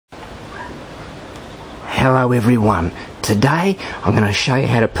Hello everyone. Today I'm going to show you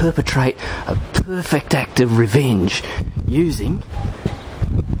how to perpetrate a perfect act of revenge using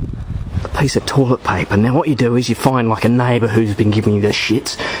a piece of toilet paper. Now what you do is you find like a neighbour who's been giving you the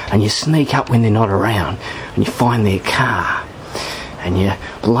shits, and you sneak up when they're not around and you find their car and you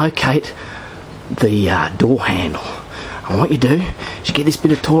locate the door handle. And what you do is you get this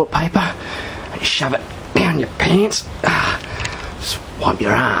bit of toilet paper and you shove it down your pants, just wipe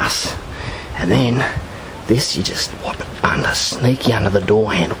your ass, and then this you just wipe it under, sneaky under the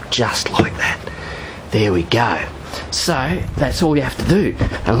door handle, just like that. There we go. So that's all you have to do.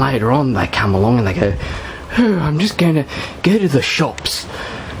 And later on they come along and they go, oh, I'm just going to go to the shops,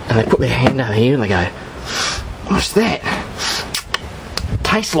 and they put their hand over here and they go, what's that?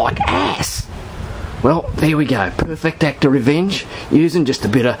 Tastes like ass. Well, there we go. Perfect act of revenge, using just a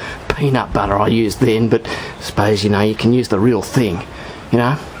bit of peanut butter I used then, but I suppose, you know, you can use the real thing. You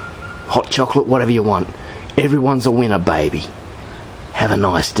know, hot chocolate, whatever you want. Everyone's a winner, baby. Have a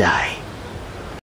nice day.